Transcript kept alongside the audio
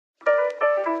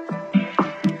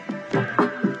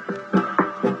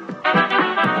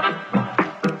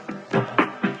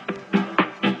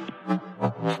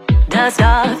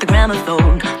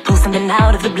gramophone, pull something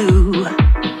out of the blue.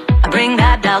 I bring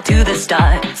that dial to the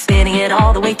start, spinning it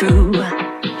all the way through.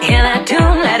 Hear that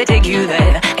tune, let it take you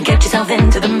there, and get yourself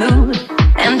into the mood.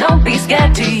 And don't be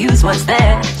scared to use what's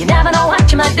there, you never know what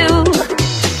you might do.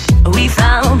 We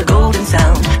found the golden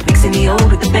sound, mixing the old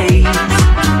with the bass.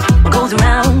 What goes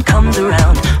around, comes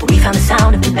around, we found the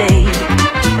sound of the day.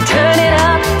 Turn it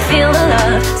up, feel the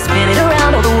love, spin it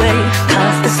around all the way.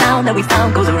 Cause the sound that we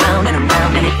found goes around and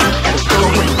around, and it ain't ever go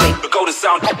away. The golden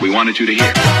sound we wanted you to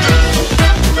hear.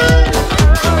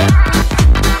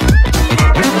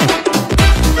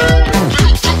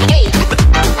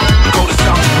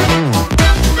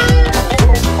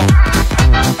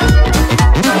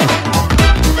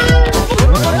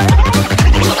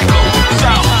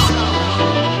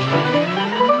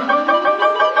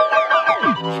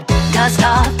 Dust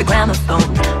off the gramophone,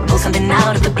 pull something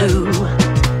out of the blue.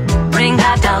 Bring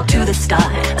that dial to the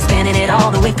start, spinning it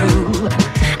all the way through.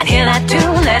 And hear that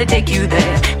tune, let it take you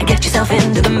there, and get yourself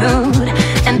into the mood.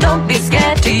 And don't be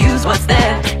scared to use what's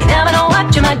there, you never know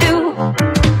what you might do.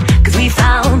 Cause we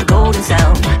found the golden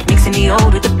sound, mixing the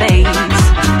old with the bass.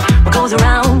 What goes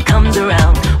around, comes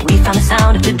around, we found the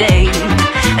sound of today.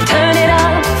 And turn it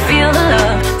up, feel the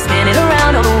love, spin it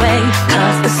around all the way.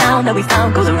 Cause the sound that we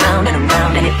found goes around and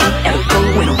around, and it ain't ever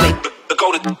going away.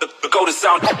 The golden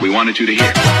sound we wanted you to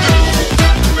hear.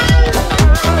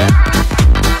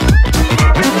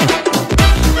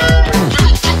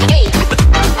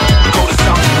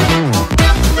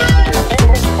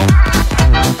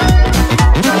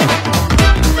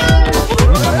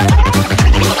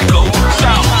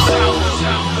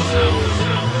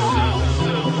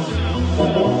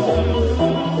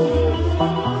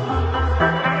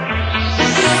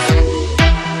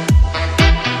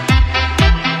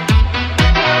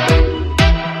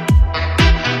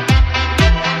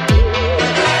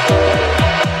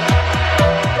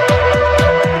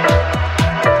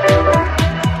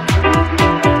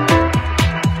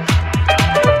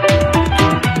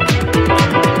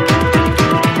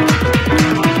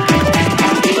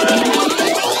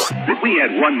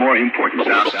 One more important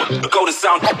sound. The golden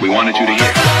sound we wanted you to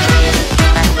hear.